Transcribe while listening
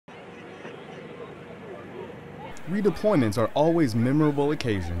Redeployments are always memorable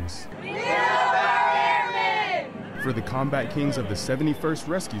occasions. For the combat kings of the 71st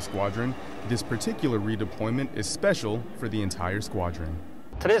Rescue Squadron, this particular redeployment is special for the entire squadron.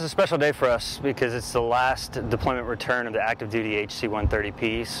 Today is a special day for us because it's the last deployment return of the active duty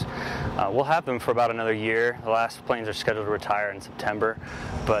HC-130Ps. We'll have them for about another year. The last planes are scheduled to retire in September,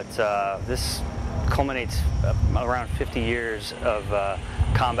 but this culminates around 50 years of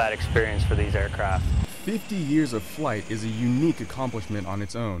combat experience for these aircraft. 50 years of flight is a unique accomplishment on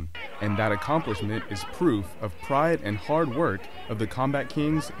its own, and that accomplishment is proof of pride and hard work of the Combat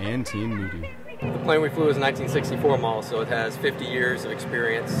Kings and Team Moody. The plane we flew is a 1964 model, so it has 50 years of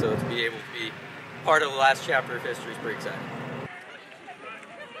experience, so to be able to be part of the last chapter of history is pretty exciting.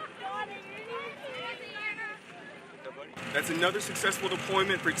 That's another successful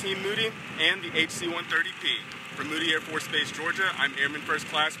deployment for Team Moody and the HC-130P. From Moody Air Force Base, Georgia, I'm Airman First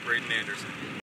Class Braden Anderson.